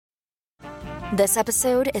This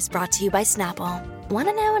episode is brought to you by Snapple. Want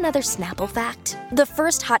to know another Snapple fact? The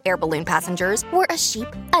first hot air balloon passengers were a sheep,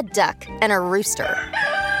 a duck, and a rooster.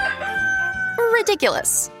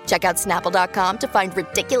 Ridiculous. Check out Snapple.com to find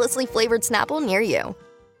ridiculously flavored Snapple near you.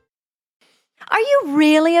 Are you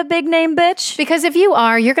really a big name bitch? Because if you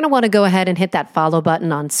are, you're going to want to go ahead and hit that follow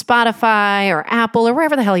button on Spotify or Apple or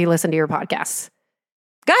wherever the hell you listen to your podcasts.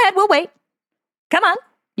 Go ahead, we'll wait. Come on,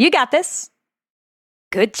 you got this.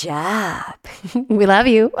 Good job. We love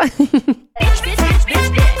you. Bitch, bitch, bitch, bitch,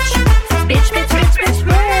 bitch, bitch. Bitch, bitch, bitch, bitch,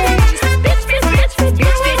 bitch. Bitch, bitch, bitch, bitch,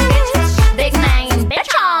 bitch, bitch, bitch. Big name,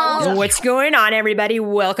 bitch. What's going on, everybody?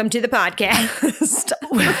 Welcome to the podcast,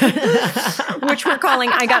 which we're calling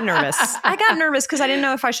I Got Nervous. I got nervous because I didn't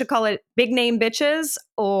know if I should call it Big Name Bitches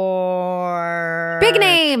or Big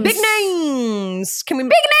Names. Big Names. Can we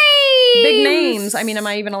Big names. Big Names? I mean, am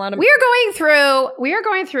I even allowed to? We are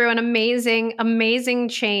going through an amazing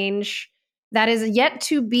change that is yet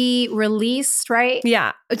to be released, right?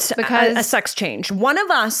 Yeah, it's because a sex change. One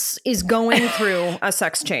of us is going through a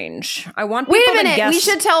sex change. I want people Wait a to minute. guess. We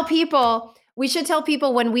should tell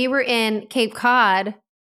people when we were in Cape Cod.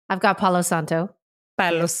 I've got Palo Santo.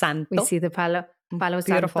 Palo Santo. We see the Palo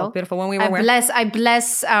Santo. Beautiful. When we were I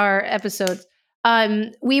bless our episodes.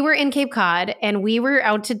 We were in Cape Cod and we were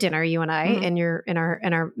out to dinner, you and I, and in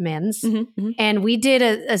our men's, and we did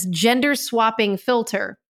a gender swapping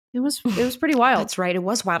filter. It was pretty wild. That's right. It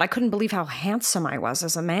was wild. I couldn't believe how handsome I was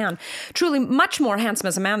as a man. Truly much more handsome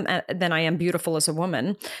as a man than I am beautiful as a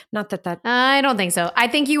woman. Not that. I don't think so. I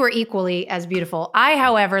think you were equally as beautiful. I,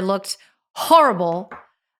 however, looked horrible.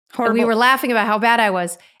 We were laughing about how bad I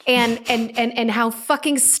was and how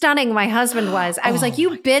fucking stunning my husband was. I was like, you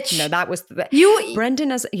bitch. No, that was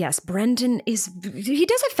Brendan is, he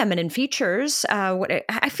does have feminine features.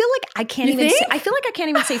 I feel like I can't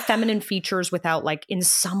even say feminine features without like in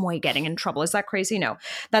some way getting in trouble. Is that crazy? No,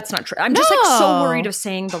 that's not true. I'm just like so worried of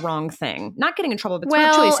saying the wrong thing. Not getting in trouble, but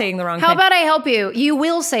actually saying the wrong thing. How about I help you? You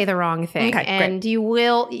will say the wrong thing. Okay, and great. you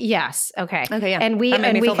will, yes. Okay. Okay, yeah. And we can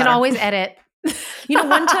better. always edit. You know,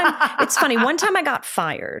 one time, it's funny, one time I got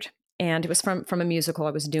fired and it was from a musical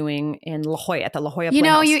I was doing in La Jolla, at the La Jolla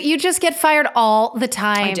Playhouse. You just get fired all the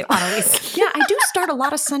time. I do. Annalise. Yeah, I do start a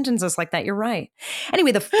lot of sentences like that. You're right.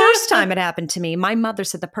 Anyway, the first time it happened to me, my mother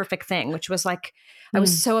said the perfect thing, which was like, I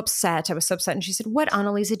was so upset. And she said, what,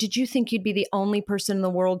 Annalisa, did you think you'd be the only person in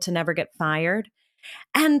the world to never get fired?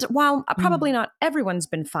 And while probably not everyone's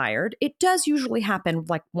been fired, it does usually happen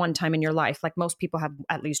like one time in your life. Like most people have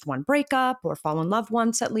at least one breakup or fall in love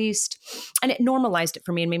once at least. And it normalized it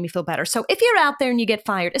for me and made me feel better. So if you're out there and you get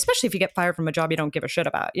fired, especially if you get fired from a job you don't give a shit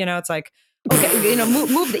about, it's like, okay,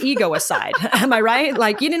 move the ego aside. Am I right?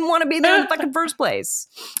 Like you didn't want to be there in the fucking first place.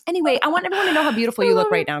 Anyway, I want everyone to know how beautiful you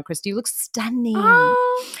look right now, Christy. You look stunning.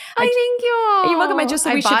 Oh, thank you. You're welcome. I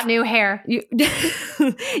bought new hair. You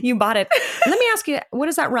bought it. Let me ask you, what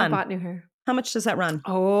does that run? I bought new hair. How much does that run?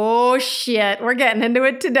 Oh, shit. We're getting into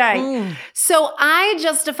it today. So I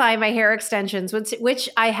justify my hair extensions, which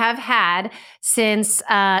I have had since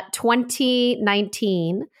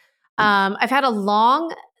 2019. I've had a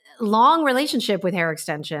long relationship with hair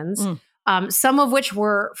extensions, some of which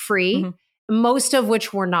were free, most of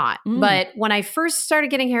which were not. But when I first started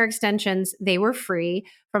getting hair extensions, they were free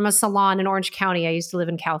from a salon in Orange County. I used to live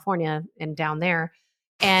in California and down there.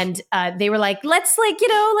 And they were like, let's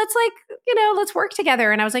work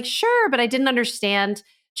together. And I was like, sure. But I didn't understand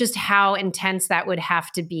just how intense that would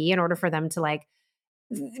have to be in order for them to like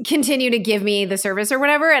continue to give me the service or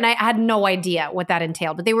whatever. And I had no idea what that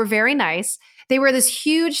entailed, but they were very nice. They were this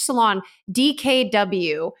huge salon,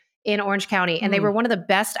 DKW in Orange County. And they were one of the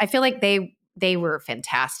best. I feel like they were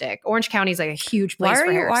fantastic. Orange County is like a huge place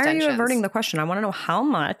for hair extensions. Why are you averting the question? I want to know how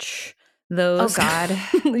much those. Oh God.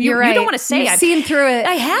 You're right. You don't want to say. You've seen through it.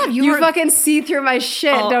 I have. You fucking see through my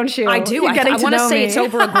shit, don't you? I do. You're I want to say me. it's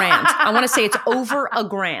over $1,000. I want to say it's over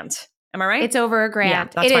 $1,000. Am I right? It's over $1,000. Yeah,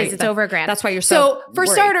 It's over $1,000. That's why you're so for worried.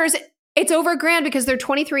 starters, it's over $1,000 because they're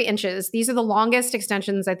 23 inches. These are the longest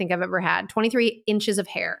extensions I think I've ever had. 23 inches of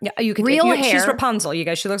hair. Yeah, you can real hair. She's Rapunzel, you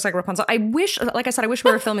guys. She looks like Rapunzel. I wish, like I said, we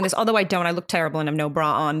were filming this. Although I don't. I look terrible and have no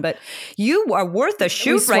bra on. But you are worth a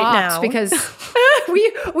shoot right now because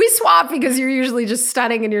we swap because you're usually just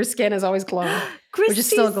stunning and your skin is always glowing. which is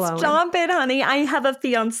still glowing. Stop it, honey. I have a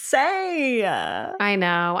fiance. I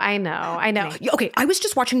know. Okay, I was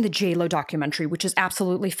just watching the J-Lo documentary, which is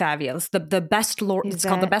absolutely fabulous. The best it's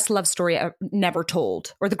called The Best Love Story Never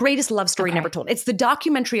Told, or The Greatest Love Story Never Told. It's the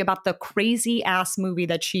documentary about the crazy ass movie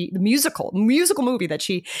that the musical movie that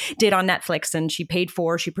she did on Netflix, and she paid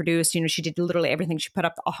for, she produced, she did literally everything. She put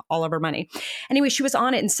up all of her money. Anyway, she was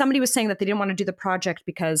on it, and somebody was saying that they didn't want to do the project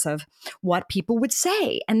because of what people would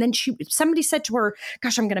say. And then somebody said to her,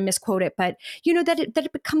 gosh, I'm going to misquote it, but that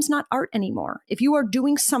it becomes not art anymore. If you are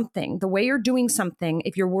doing something the way you're doing something,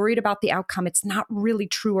 if you're worried about the outcome, it's not really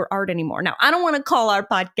true or art anymore. Now, I don't want to call our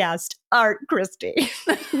podcast art, Christy.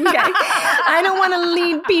 Okay? I don't want to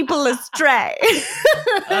lead people astray.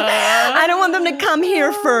 I don't want them to come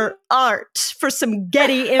here for art, for some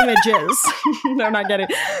Getty images. No, not Getty.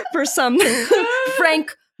 For some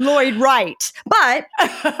Frank Lloyd Wright, but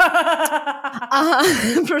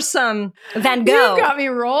for some Van Gogh. You got me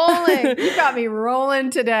rolling. You got me rolling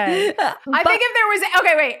today. I think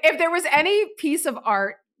if there was any piece of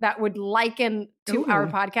art that would liken to our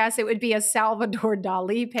podcast, it would be a Salvador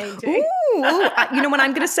Dali painting. Ooh. You know what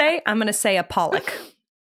I'm going to say? I'm going to say a Pollock.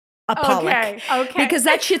 Okay. Because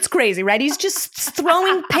that shit's crazy, right? He's just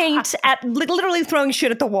throwing paint at, literally throwing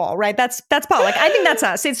shit at the wall, right? That's Pollock. I think that's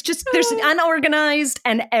us. It's just, there's unorganized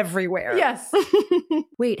and everywhere. Yes.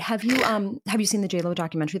 Wait, have you seen the J-Lo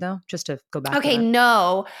documentary though? Just to go back. Okay,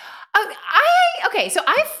 no. So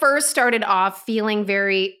I first started off feeling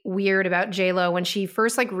very weird about J-Lo when she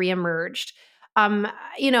first reemerged.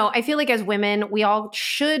 I feel like as women, we all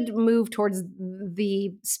should move towards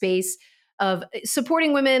the space of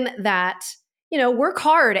supporting women that, work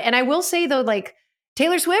hard. And I will say though,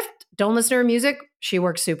 Taylor Swift, don't listen to her music. She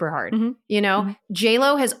works super hard. Mm-hmm.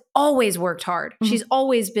 J-Lo has always worked hard. Mm-hmm. She's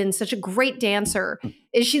always been such a great dancer.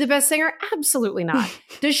 Is she the best singer? Absolutely not.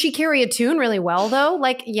 Does she carry a tune really well though?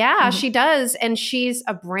 She does. And she's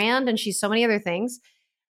a brand and she's so many other things.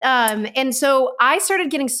 And so I started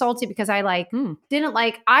getting salty because I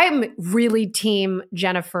I'm really team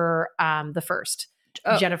Jennifer, the first.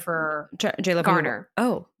 Jennifer J-Lo Garner.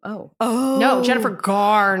 Oh. No, Jennifer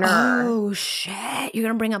Garner. Oh, shit. You're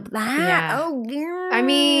going to bring up that? Yeah. Oh, yeah. I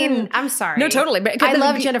mean, I'm sorry. No, totally. But I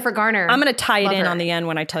love Jennifer Garner. I'm going to tie it in on the end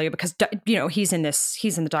when I tell you, because, he's in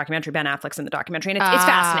the documentary. Ben Affleck's in the documentary. And it's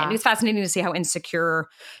fascinating. It's fascinating to see how insecure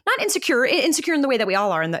in the way that we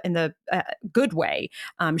all are, in the good way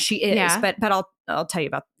she is. Yeah. But I'll tell you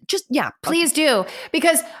about please do.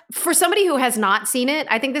 Because for somebody who has not seen it,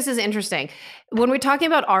 I think this is interesting. When we're talking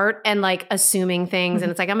about art and assuming things, mm-hmm.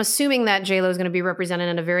 and it's I'm assuming that J-Lo is going to be represented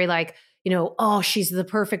in a very she's the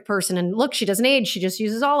perfect person. And look, she doesn't age. She just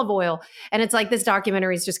uses olive oil. And it's this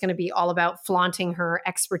documentary is just going to be all about flaunting her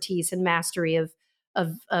expertise and mastery of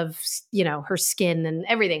her skin and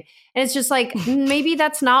everything. And it's just maybe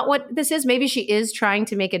that's not what this is. Maybe she is trying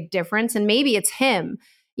to make a difference. And maybe it's him.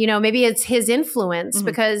 Maybe it's his influence, mm-hmm.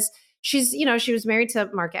 because she's, she was married to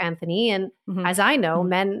Mark Anthony. And mm-hmm. as I know, mm-hmm.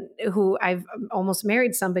 men who I've almost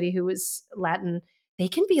married somebody who was Latin, they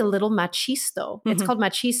can be a little machisto. Mm-hmm. It's called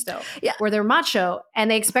machisto, where they're macho and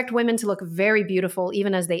they expect women to look very beautiful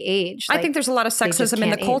even as they age. I think there's a lot of sexism in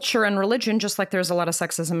the culture and religion, just like there's a lot of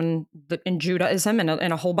sexism in Judaism and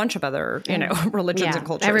in a whole bunch of other, religions and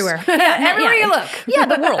cultures. Everywhere. Everywhere you look. Yeah,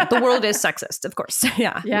 the world is sexist, of course.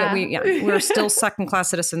 We're still second-class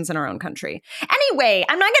citizens in our own country. Anyway,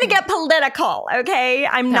 I'm not going to get political, okay?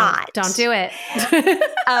 Not. Don't do it.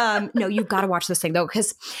 No, you've got to watch this thing, though,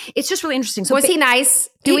 because it's just really interesting. So was he nice?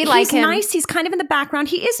 Do we like him? He's nice. He's kind of in the background.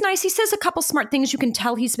 He is nice. He says a couple smart things. You can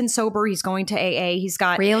tell he's been sober. He's going to AA. He's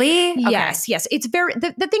got really. Yes. It's very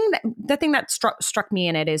the thing that struck me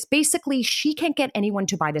in it is basically she can't get anyone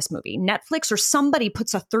to buy this movie. Netflix or somebody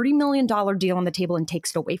puts a $30 million deal on the table and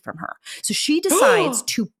takes it away from her. So she decides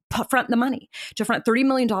to front the money, to front $30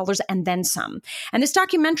 million and then some. And this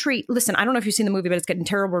documentary, listen, I don't know if you've seen the movie, but it's getting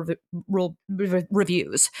terrible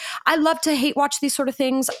reviews. I love to hate watch these sort of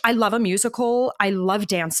things. I love a musical. I love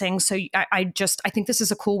dancing. So I think this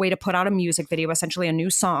is a cool way to put out a music video, essentially a new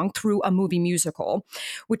song through a movie musical,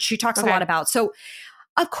 which she talks a lot about. So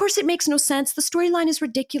of course, it makes no sense. The storyline is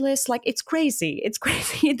ridiculous. It's crazy. It's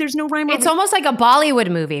crazy. There's no rhyme. It's almost like a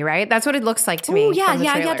Bollywood movie, right? That's what it looks like to me. Oh,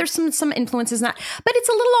 yeah. There's some influences in that. But it's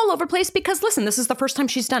a little all over the place because, listen, this is the first time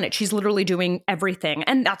she's done it. She's literally doing everything.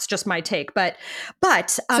 And that's just my take. But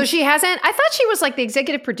so she hasn't, I thought she was the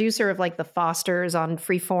executive producer of The Fosters on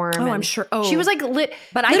Freeform. Oh, I'm sure. Oh, she was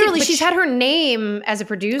literally she's had her name as a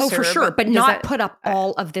producer. Oh, for sure. But not put up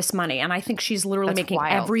all of this money. And I think she's literally making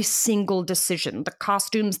every single decision. The cost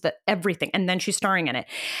costumes, the everything. And then she's starring in it.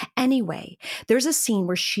 Anyway, there's a scene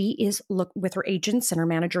where she is with her agents and her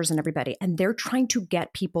managers and everybody, and they're trying to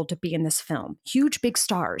get people to be in this film. Huge, big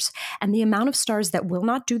stars. And the amount of stars that will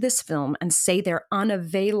not do this film and say they're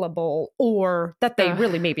unavailable or that they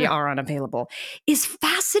really maybe are unavailable is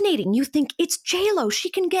fascinating. You think it's J-Lo. She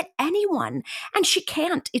can get anyone. And she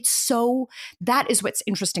can't. That is what's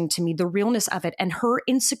interesting to me, the realness of it and her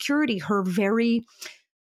insecurity, her very,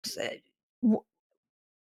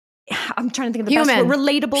 I'm trying to think of the best word,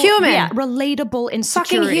 relatable. Human. Yeah, relatable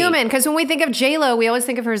insecurity. Fucking human. Because when we think of J-Lo, we always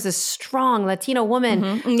think of her as this strong Latino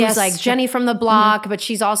woman who's like Jenny from the block, but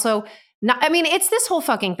she's also not, I mean, it's this whole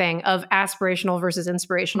fucking thing of aspirational versus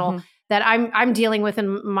inspirational that I'm dealing with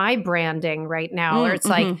in my branding right now, where it's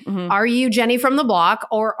like, are you Jenny from the block,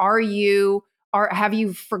 or have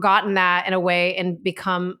you forgotten that in a way and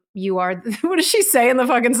become, you are, what does she say in the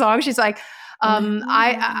fucking song? She's like,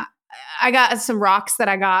 I got some rocks that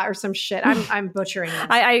I got or some shit. I'm butchering this.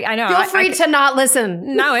 I know. Feel free to not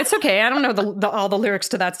listen. No, it's okay. I don't know all the lyrics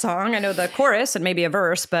to that song. I know the chorus and maybe a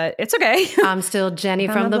verse, but it's okay. I'm still Jenny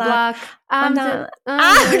from the block.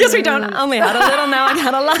 I guess we don't only had a little, now I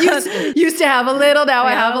got a lot. Used to have a little, now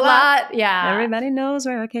I have a lot. Yeah. Everybody knows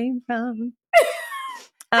where I came from.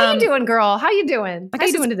 How you doing, girl? How you doing? How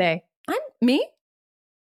you doing today? Me?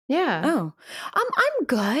 Yeah. Oh, I'm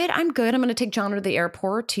good. I'm going to take John to the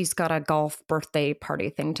airport. He's got a golf birthday party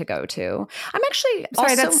thing to go to. I'm actually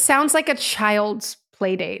sorry. That sounds like a child's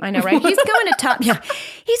play date. I know, right? He's going to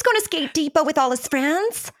he's going to Skate Depot with all his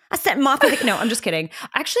friends. I sent him off with no, I'm just kidding.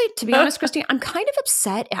 Actually, to be honest, Christine, I'm kind of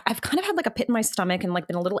upset. I've kind of had like a pit in my stomach and like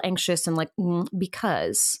been a little anxious and like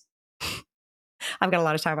because I've got a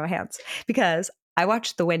lot of time on my hands because I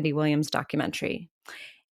watched the Wendy Williams documentary.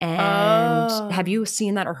 And have you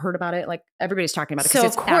seen that or heard about it? Like everybody's talking about it. So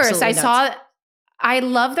of course I saw. I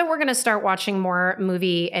love that we're going to start watching more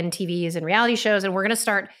movie and TVs and reality shows, and we're going to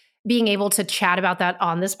start being able to chat about that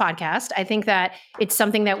on this podcast. I think that it's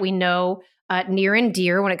something that we know near and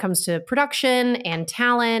dear when it comes to production and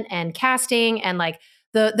talent and casting, and like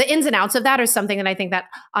the ins and outs of that are something that I think that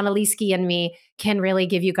Annaliski and me can really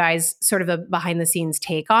give you guys sort of a behind the scenes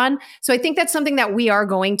take on. So I think that's something that we are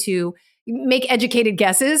going to make educated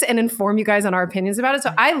guesses and inform you guys on our opinions about it.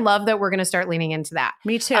 So I love that we're going to start leaning into that.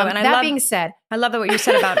 Me too. And being said, I love that what you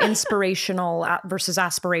said about inspirational versus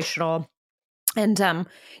aspirational, and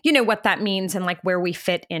you know what that means and like where we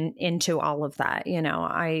fit into all of that. You know,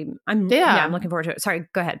 I'm looking forward to it. Sorry,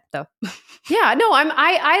 go ahead though. Yeah, no,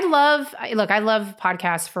 I love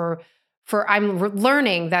podcasts for I'm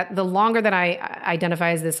learning that the longer that I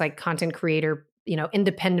identify as this like content creator, you know,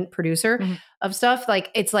 independent producer of stuff, like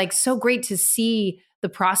it's like so great to see the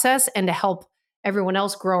process and to help everyone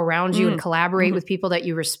else grow around you and collaborate with people that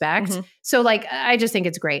you respect. So like, I just think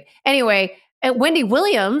it's great. Anyway, at Wendy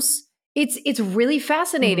Williams, it's really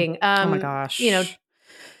fascinating. Oh my gosh. You know,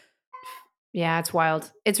 yeah, it's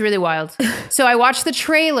wild. It's really wild. So I watched the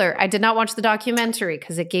trailer. I did not watch the documentary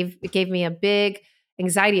because it gave me a big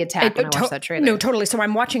anxiety attack when I watched that trailer. No, totally. So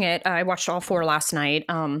I'm watching it. I watched all 4 last night.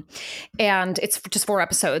 And it's just 4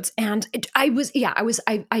 episodes. And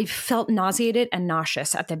I felt nauseated and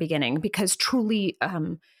nauseous at the beginning because truly,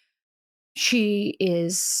 she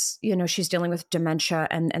is, you know, she's dealing with dementia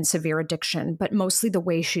and severe addiction, but mostly the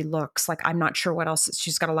way she looks, like, I'm not sure what else.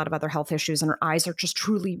 She's got a lot of other health issues and her eyes are just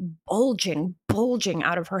truly bulging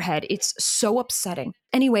out of her head. It's so upsetting.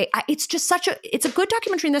 Anyway, it's just it's a good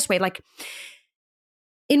documentary in this way. Like,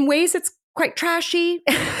 in ways, it's quite trashy,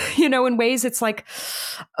 you know, in ways it's like,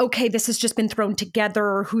 okay, this has just been thrown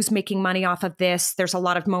together. Who's making money off of this? There's a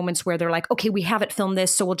lot of moments where they're like, okay, we haven't filmed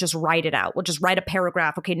this, so we'll just write it out. We'll just write a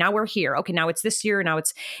paragraph. Okay, now we're here. Okay, now it's this year. Now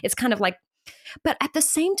it's kind of like, but at the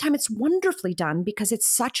same time, it's wonderfully done because it's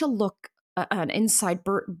such a look, an inside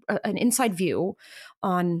view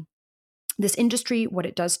on this industry, what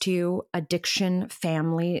it does to you, addiction,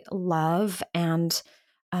 family, love, and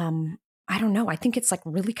I don't know. I think it's like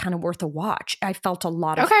really kind of worth a watch. I felt a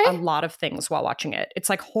lot of things while watching it. It's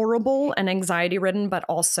like horrible and anxiety ridden, but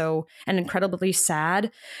also and incredibly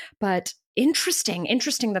sad, but interesting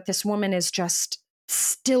that this woman is just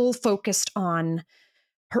still focused on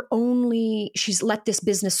she's let this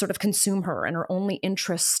business sort of consume her, and her only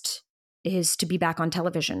interest is to be back on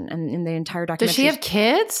television. And in the entire documentary, does she have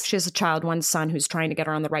kids? She has a child, one son, who's trying to get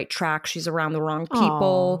her on the right track. She's around the wrong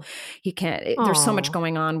people. He can't. There's so much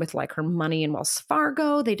going on with like her money in Wells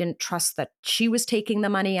Fargo. They didn't trust that she was taking the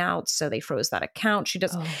money out, so they froze that account.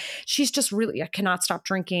 She's just really cannot stop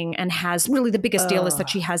drinking, and has really the biggest deal is that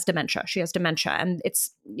she has dementia. She has dementia, and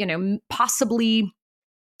it's, you know, possibly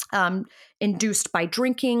induced by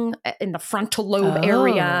drinking in the frontal lobe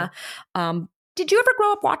area. did you ever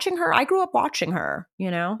grow up watching her? I grew up watching her, you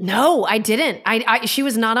know? No, I didn't. She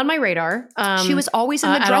was not on my radar. She was always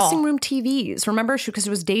in the dressing room TVs. TVs. Remember? Because it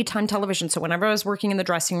was daytime television. So whenever I was working in the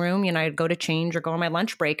dressing room, you know, I'd go to change or go on my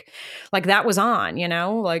lunch break. Like that was on, you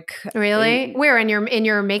know? Like really? Where in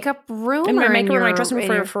your makeup room? In my or makeup room, my your- dressing in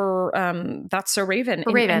room your- for That's So Raven.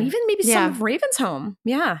 For Raven. And even maybe some of Raven's home.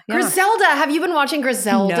 Yeah. Griselda. Have you been watching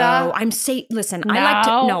Griselda? No, listen, I like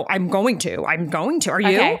to. No, I'm going to. Are you?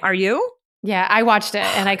 Okay. Are you? Yeah, I watched it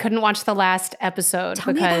and I couldn't watch the last episode.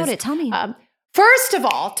 Tell me about it. Tell me. First of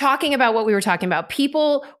all, talking about what we were talking about,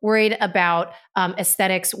 people worried about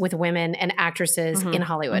aesthetics with women and actresses in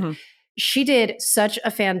Hollywood. Mm-hmm. She did such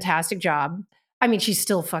a fantastic job. I mean, she's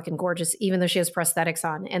still fucking gorgeous, even though she has prosthetics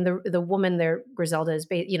on. And the woman there, Griselda, is,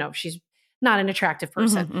 she's not an attractive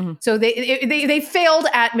person. So they failed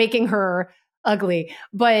at making her ugly.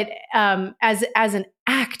 But as an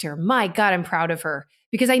actor, my God, I'm proud of her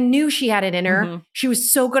because I knew she had it in her. She was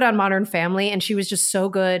so good on Modern Family, and she was just so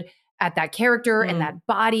good at that character and that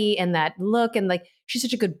body and that look. And like, she's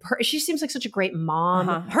such a good she seems like such a great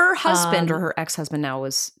mom. Her husband or her ex-husband now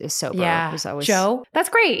is sober. Yeah. Was always... Joe. That's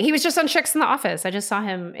great. He was just on Chicks in the Office. I just saw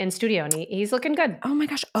him in studio and he's looking good. Oh my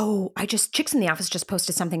gosh. Oh, Chicks in the Office just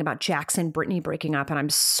posted something about Jackson, Brittany breaking up, and I'm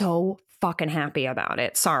so fucking happy about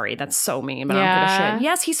it. Sorry, that's so mean, but I don't give a shit.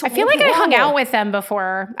 Yes, he's so I feel like I hung out with them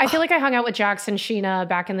before. I feel like I hung out with Jax and Sheena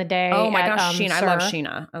back in the day. Oh my gosh, Sheena. Sir.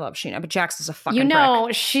 I love Sheena. But Jax is a fucking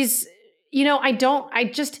prick. She's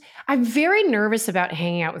I'm very nervous about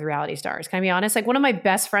hanging out with reality stars. Can I be honest? Like one of my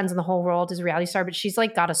best friends in the whole world is a reality star, but she's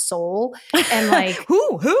like got a soul. And like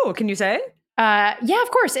who can you say? Yeah,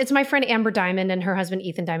 of course. It's my friend Amber Diamond and her husband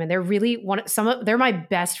Ethan Diamond. They're really they're my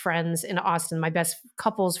best friends in Austin, my best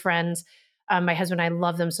couples friends. My husband and I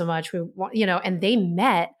love them so much. And they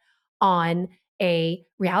met on a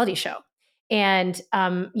reality show. And,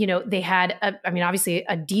 they had, obviously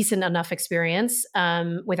a decent enough experience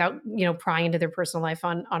without, prying into their personal life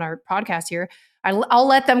on our podcast here. I'll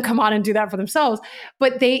let them come on and do that for themselves.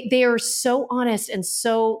 But they are so honest and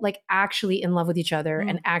so like actually in love with each other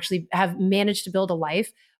and actually have managed to build a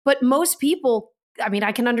life. But most people,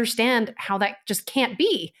 I can understand how that just can't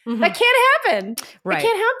be. That can't happen. Right. It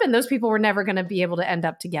can't happen. Those people were never going to be able to end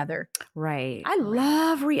up together. Right. I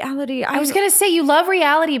love reality. I was going to say you love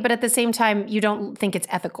reality, but at the same time, you don't think it's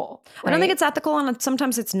ethical. Right? I don't think it's ethical, and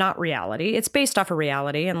sometimes it's not reality. It's based off of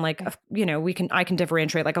reality, and like I can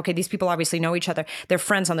differentiate. Like, okay, these people obviously know each other. They're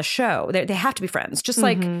friends on the show. They have to be friends, just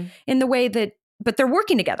like in the way that. But they're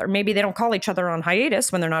working together. Maybe they don't call each other on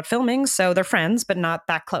hiatus when they're not filming, so they're friends, but not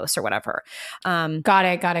that close or whatever. Got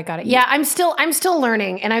it. Yeah, I'm still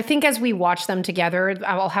learning, and I think as we watch them together,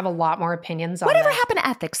 I'll have a lot more opinions on Whatever that. happened to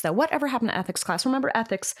ethics, though? Whatever happened to ethics class? Remember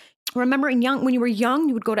ethics? Remember when you were young,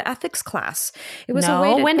 you would go to ethics class. It was a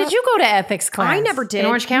way to, when did you go to ethics class? I never did. In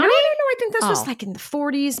Orange County? No. I think this was like in the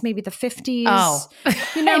 40s, maybe the 50s. Oh,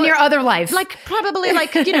 in your other life. Like probably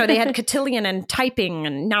like, they had cotillion and typing,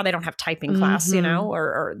 and now they don't have typing class,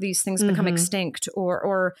 or these things become extinct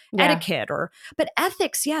or etiquette but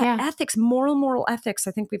ethics. Ethics, moral ethics.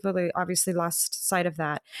 I think we've really obviously lost sight of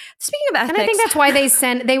that. Speaking of ethics. And I think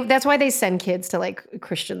that's why they send kids to like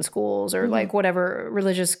Christian schools or like whatever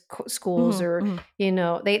religious schools or, they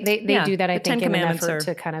do that, I think, in an effort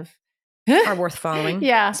to kind of. Are worth following.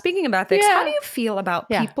 Yeah. Speaking of ethics, how do you feel about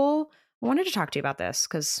people? I wanted to talk to you about this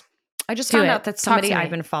because I just found out that somebody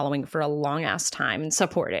I've been following for a long ass time and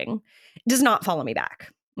supporting does not follow me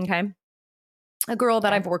back. Okay. A girl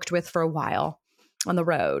that I've worked with for a while on the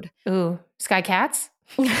road. Ooh, Sky Cats?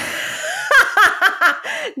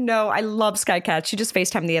 No, I love Sky Cats. She just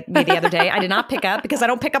FaceTimed me the other day. I did not pick up because I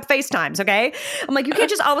don't pick up FaceTimes, okay? I'm like, you can't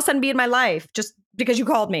just all of a sudden be in my life just because you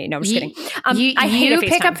called me. No, I'm just kidding. I hate you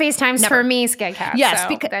pick up FaceTimes for me, Sky Cats. Yes.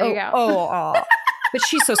 So there you go. But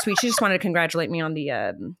she's so sweet. She just wanted to congratulate me on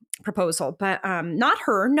the proposal. But not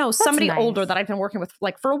her. No, somebody older that I've been working with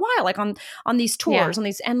like for a while, like on these tours, on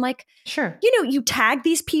these, and like, sure. You tag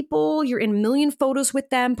these people, you're in a million photos with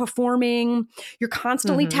them performing, you're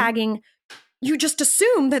constantly tagging. You just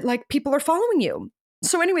assume that like people are following you.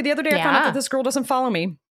 So anyway, the other day I found out that this girl doesn't follow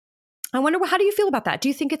me. I wonder, how do you feel about that? Do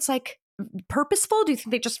you think it's like purposeful? Do you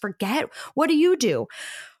think they just forget? What do you do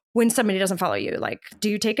when somebody doesn't follow you? Like, do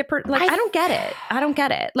you take it I don't get it. I don't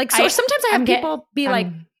get it. Like, so sometimes I have people be like,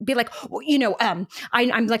 well,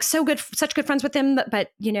 I'm like such good friends with him, but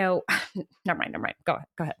never mind. Go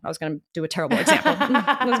ahead. I was going to do a terrible example.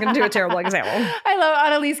 I love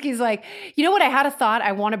Annalise's like, you know what? I had a thought.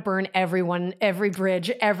 I want to burn every bridge,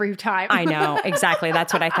 every time. I know. Exactly.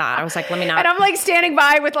 That's what I thought. I was like, let me not. And I'm like standing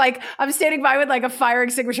by with a fire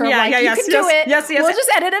extinguisher. I'm like, you can do it. Yes. We'll just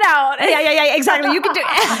edit it out. Yeah. Exactly. You can do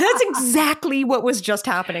it. That's exactly what was just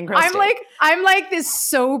happening, Christy. I'm like this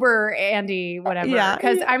sober Andy, whatever. Yeah.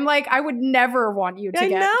 Because I'm like, I would never want you to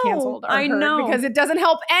get canceled or hurt because it doesn't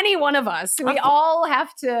help any one of us. We all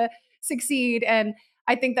have to succeed. And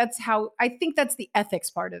I think that's the ethics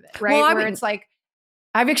part of it, right? Well, Where it's like,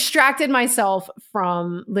 I've extracted myself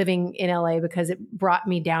from living in LA because it brought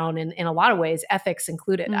me down in a lot of ways, ethics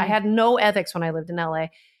included. I had no ethics when I lived in LA.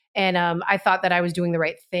 And I thought that I was doing the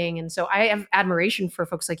right thing. And so I have admiration for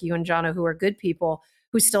folks like you and Jana who are good people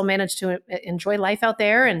who still manage to enjoy life out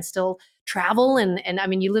there and still travel. And I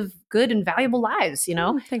mean, you live good and valuable lives, you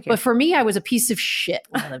know? Thank you. But for me, I was a piece of shit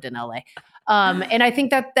when I lived in LA. And I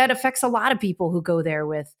think that affects a lot of people who go there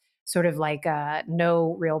with sort of like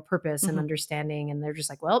no real purpose and understanding. And they're just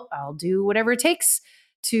like, well, I'll do whatever it takes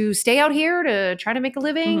to stay out here to try to make a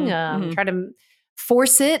living, try to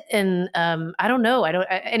force it. And I don't know.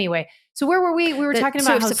 Anyway, so where were we? We were talking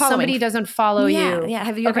about how somebody doesn't follow you. Yeah.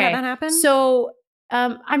 Have you ever had that happen? So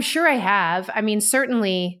I'm sure I have. I mean,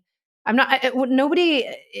 certainly I'm not, nobody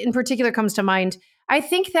in particular comes to mind. I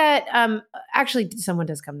think that actually someone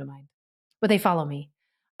does come to mind, but they follow me.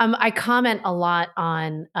 I comment a lot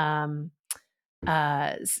on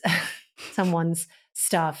someone's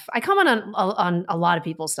stuff. I comment on a lot of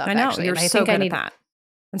people's stuff. I know. Actually. You're I so think good at that.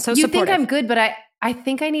 And so you supportive. think I'm good, but I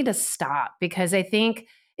think I need to stop because I think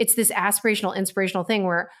it's this aspirational, inspirational thing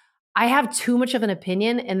where I have too much of an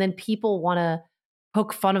opinion and then people want to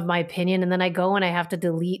poke fun of my opinion. And then I go and I have to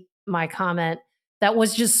delete my comment that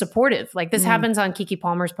was just supportive. Like this happens on Keke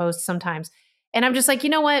Palmer's posts sometimes. And I'm just like, you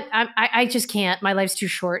know what? I just can't. My life's too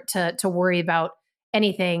short to worry about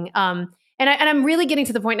anything. And I'm really getting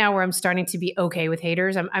to the point now where I'm starting to be okay with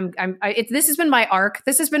haters. This has been my arc.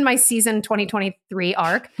 This has been my season 2023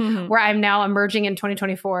 arc where I'm now emerging in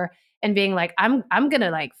 2024 and being like, I'm going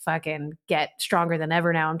to like fucking get stronger than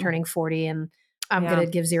ever now. I'm turning 40 and I'm going to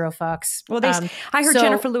give zero fucks. Well, I heard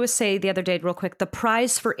Jennifer Lewis say the other day, real quick, the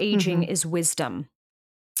prize for aging is wisdom.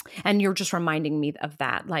 And you're just reminding me of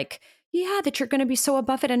that. Like, yeah, that you're going to be so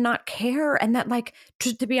above it and not care. And that like,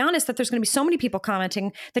 to be honest, that there's going to be so many people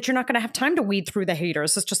commenting that you're not going to have time to weed through the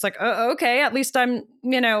haters. It's just like, okay, at least I'm,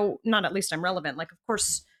 not at least I'm relevant. Like, of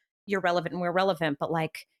course you're relevant and we're relevant, but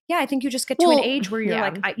like, yeah, I think you just get to an age where you're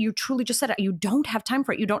like, you truly just said it. You don't have time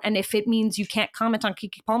for it. You don't. And if it means you can't comment on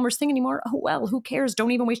Keke Palmer's thing anymore, oh, well, who cares?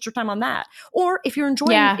 Don't even waste your time on that. Or if you're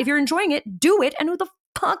enjoying it, do it. And who the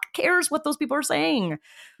fuck cares what those people are saying?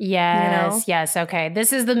 Yes. Yes. Okay.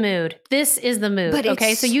 This is the mood. But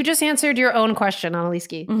okay. So you just answered your own question,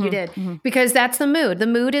 Annaliski. You did. Because that's the mood. The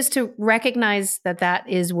mood is to recognize that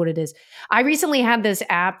is what it is. I recently had this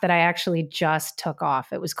app that I actually just took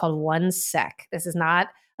off. It was called 1 Sec. This is not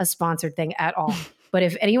a sponsored thing at all. But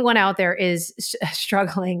if anyone out there is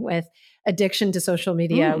struggling with addiction to social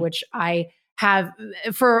media, which I have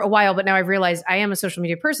for a while, but now I've realized I am a social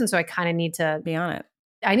media person, so I kind of need to be on it.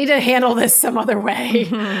 I need to handle this some other way.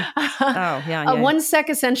 1 Sec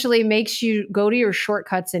essentially makes you go to your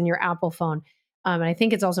shortcuts in your Apple phone. And I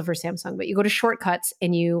think it's also for Samsung, but you go to shortcuts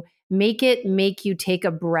and you make you take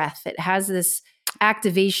a breath. It has this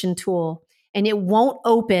activation tool and it won't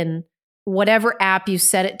open whatever app you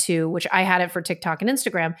set it to, which I had it for TikTok and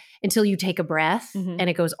Instagram, until you take a breath and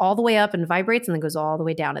it goes all the way up and vibrates and then goes all the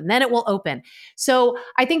way down and then it will open. So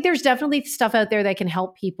I think there's definitely stuff out there that can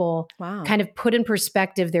help people kind of put in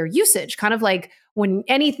perspective their usage, kind of like when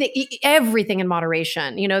everything in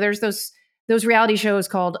moderation. There's those reality shows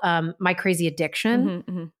called My Crazy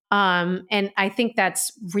Addiction. And I think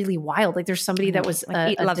that's really wild. Like there's somebody that was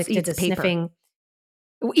addicted to sniffing.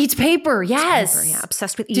 Eats paper, yes. Paper, yeah,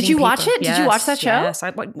 obsessed with eating Did you paper. Watch it? Yes, Did you watch that show? Yes.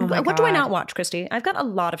 What do I not watch, Christy? I've got a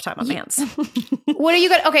lot of time on my hands. What are you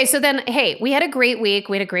good? Okay, so then, hey, we had a great week.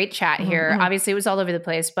 We had a great chat here. Obviously, it was all over the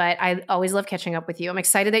place, but I always love catching up with you. I'm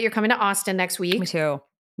excited that you're coming to Austin next week. Me too.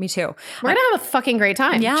 We're going to have a fucking great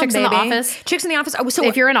time. Yeah, Chicks baby. in the office. Chicks in the office. Oh, so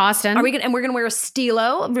if you're in Austin. We're going to wear a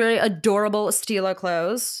stilo, really adorable stilo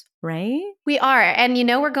clothes. Right? We are. And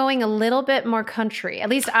we're going a little bit more country. At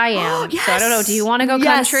least I am. Yes. So I don't know. Do you want to go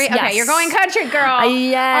country? Yes. Okay, you're going country, girl.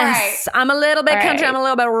 Yes. All right. I'm a little bit country. I'm a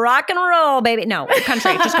little bit rock and roll, baby. No,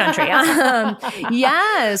 country, just country.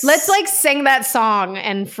 Yes. Let's sing that song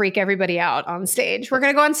and freak everybody out on stage. We're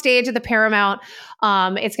going to go on stage at the Paramount.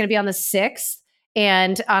 It's going to be on the 6th.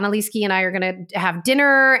 And Annaliski and I are going to have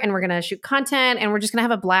dinner and we're going to shoot content and we're just going to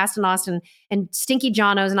have a blast in Austin. And Stinky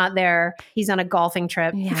Jono's not there. He's on a golfing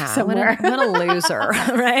trip somewhere. What a loser,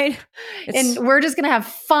 right? And we're just going to have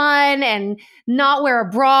fun and not wear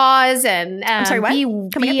bras and I'm sorry,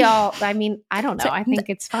 what? be all, I mean, I don't know. I think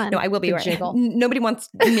it's fun. No, I will be wearing jiggle. Nobody wants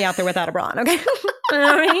me out there without a bra, okay?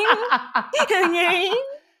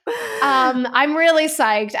 I'm really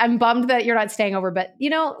psyched. I'm bummed that you're not staying over, but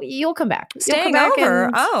you'll come back. You'll Staying come back over?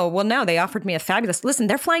 and- Oh, well, no, they offered me a fabulous. Listen,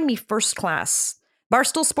 they're flying me first class.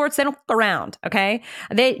 Barstool Sports, they don't fuck around, okay?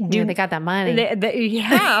 They do. Yeah, they got that money.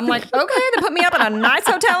 Yeah, I'm like, okay, they put me up in a nice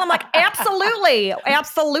hotel. I'm like, absolutely.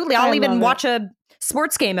 I'll even watch a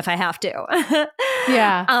sports game if I have to.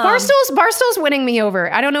 Yeah. Barstool's winning me over.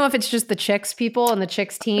 I don't know if it's just the Chicks people and the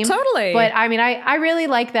Chicks team. Totally. But I mean, I really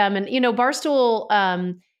like them. And,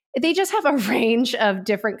 Barstool, they just have a range of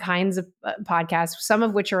different kinds of podcasts, some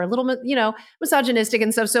of which are a little, misogynistic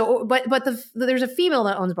and stuff. So, but there's a female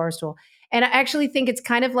that owns Barstool. And I actually think it's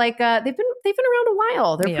kind of like they've been around a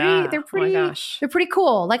while. They're pretty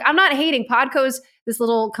cool. Like, I'm not hating Podco's this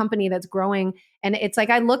little company that's growing, and it's like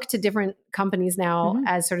I look to different companies now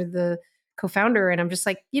as sort of the co-founder, and I'm just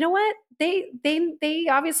like, you know what? They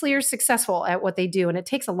obviously are successful at what they do, and it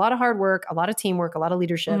takes a lot of hard work, a lot of teamwork, a lot of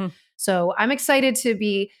leadership. So I'm excited to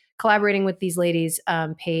be collaborating with these ladies,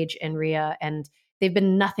 Paige and Rhea, and they've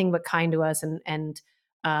been nothing but kind to us, and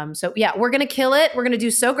so yeah, we're going to kill it. We're going to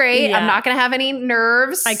do so great. Yeah. I'm not going to have any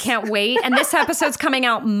nerves. I can't wait. And this episode's coming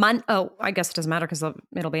out I guess it doesn't matter because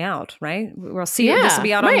it'll be out, right? We'll see. Yeah, this will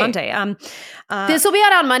be out on Monday. This will be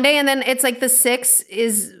out on Monday. And then it's like the 6th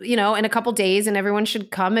is, in a couple days, and everyone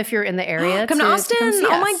should come if you're in the area. Come to Austin.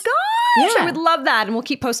 Oh my gosh. Yeah. I would love that. And we'll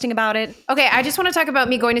keep posting about it. Okay. I just want to talk about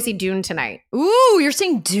me going to see Dune tonight. Ooh, you're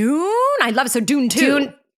seeing Dune? I love it. So Dune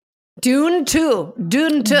 2. Dune 2.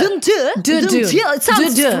 Dune 2. Dune 2. Dune 2. It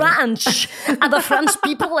sounds French. And the French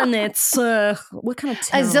people, and it's what kind of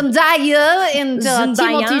town? Zendaya and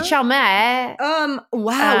Timothée Chalamet.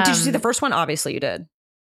 Wow. Did you see the first one? Obviously you did.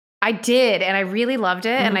 I did, and I really loved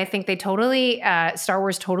it. And I think they totally, Star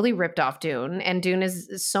Wars totally ripped off Dune, and Dune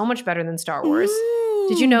is so much better than Star Wars.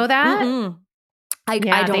 Did you know that?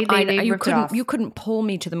 You couldn't pull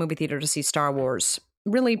me to the movie theater to see Star Wars.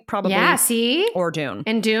 Really, probably. Yeah, see? Or Dune.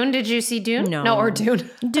 And Dune, did you see Dune? No, or Dune.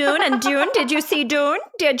 Dune and Dune. Did you see Dune?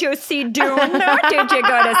 Did you see Dune? Did you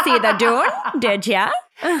go to see the Dune? Did ya?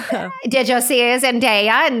 Did you see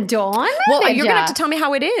Zendaya and Dune? Well, you're going to have to tell me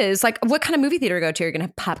how it is. Like, what kind of movie theater you go to? You're going to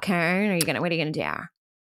have popcorn? Or what are you going to do?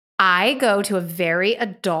 I go to a very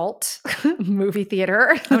adult movie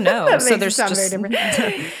theater. Oh no! So there's just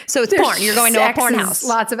so it's porn. You're going to a porn house.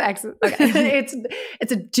 Lots of X's. Okay.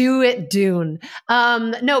 it's a do it Dune.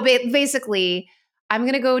 No, basically, I'm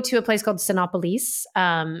going to go to a place called Cinépolis,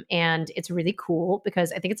 and it's really cool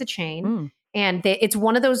because I think it's a chain. And it's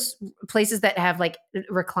one of those places that have like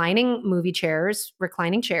reclining chairs.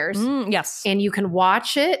 Yes. And you can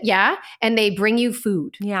watch it. Yeah. And they bring you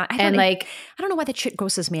food. Yeah. I don't know why that shit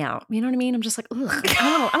grosses me out. You know what I mean? I'm just like, ugh,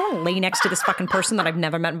 I don't want to lay next to this fucking person that I've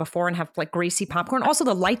never met before and have like greasy popcorn. Also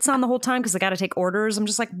the lights on the whole time because I got to take orders. I'm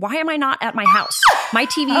just like, why am I not at my house? My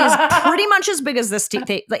TV is pretty much as big as this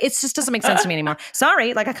TV. Like, it just doesn't make sense to me anymore.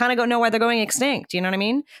 Sorry. Like I kind of know why they're going extinct. You know what I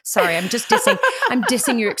mean? Sorry. I'm just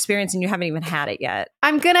dissing your experience and you haven't even had it yet.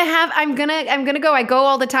 I'm gonna go. I go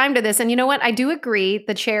all the time to this, and you know what? I do agree.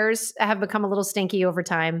 The chairs have become a little stinky over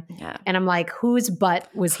time. Yeah. And I'm like, whose butt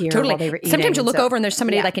was here while they were eating? Sometimes you look over and there's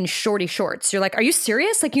somebody like in shorty shorts. You're like, are you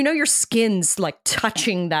serious? Like, your skin's like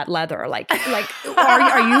touching that leather. Like,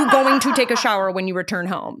 are you going to take a shower when you return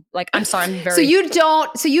home? Like, I'm sorry, I'm very.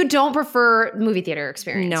 So you don't prefer movie theater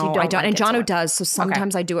experience? No, I don't. And Jono does. So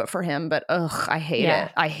sometimes I do it for him, but I hate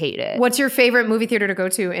it. I hate it. What's your favorite movie theater to go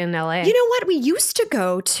to in LA? You know what? We used to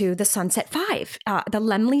go to the Sunset 5, the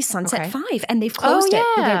Lemley Sunset 5, and they've closed it.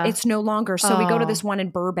 It's no longer. So we go to this one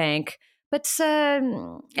in Burbank. But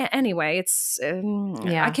anyway, it's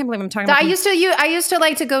I can't believe I'm talking about. I used to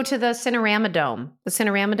like to go to the Cinerama Dome. The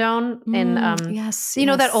Cinerama Dome in yes,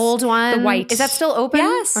 that old one, the white. Is that still open?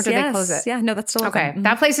 Yes, or did they close it? Yeah, no, that's still open. Okay,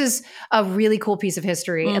 that place is a really cool piece of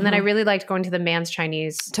history. And then I really liked going to the Mann's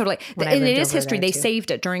Chinese. Totally, and it is history. They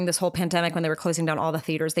saved it during this whole pandemic when they were closing down all the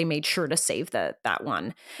theaters. They made sure to save that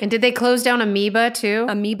one. And did they close down Amoeba too?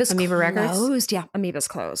 Amoeba Records closed. Yeah, Amoeba's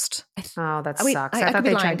closed. Oh, that sucks. I thought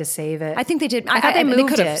they tried to save it. I think they did. I thought they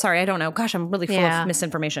moved it. Sorry, I don't know. Gosh, I'm really full of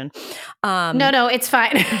misinformation. No, it's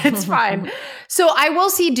fine. It's fine. So I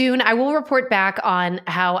will see Dune. I will report back on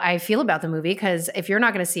how I feel about the movie because if you're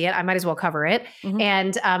not going to see it, I might as well cover it.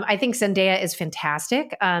 And I think Zendaya is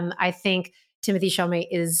fantastic. I think Timothée Chalamet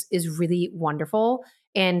is really wonderful.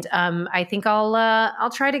 And I think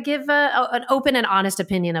I'll try to give an open and honest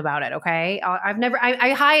opinion about it. Okay,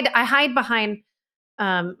 I hide behind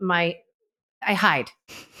my I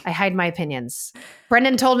hide my opinions.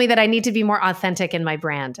 Brendan told me that I need to be more authentic in my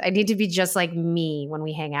brand. I need to be just like me when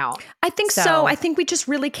we hang out. I think so. I think we just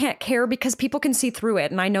really can't care because people can see through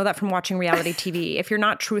it. And I know that from watching reality TV. If you're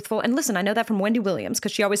not truthful, and listen, I know that from Wendy Williams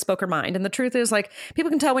because she always spoke her mind. And the truth is, like, people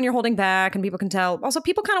can tell when you're holding back, and people can tell. Also,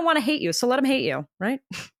 people kind of want to hate you. So let them hate you, right?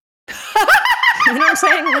 You know what I'm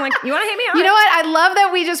saying? I'm like, you want to hate me? You know what? I love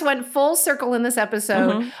that we just went full circle in this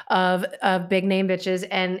episode of big name bitches.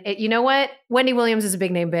 And you know what? Wendy Williams is a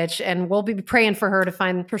big name bitch, and we'll be praying for her to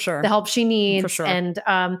find the help she needs. For sure. And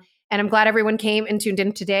I'm glad everyone came and tuned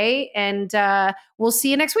in today. And we'll see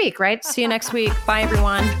you next week, right? See you next week. Bye,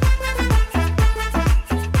 everyone.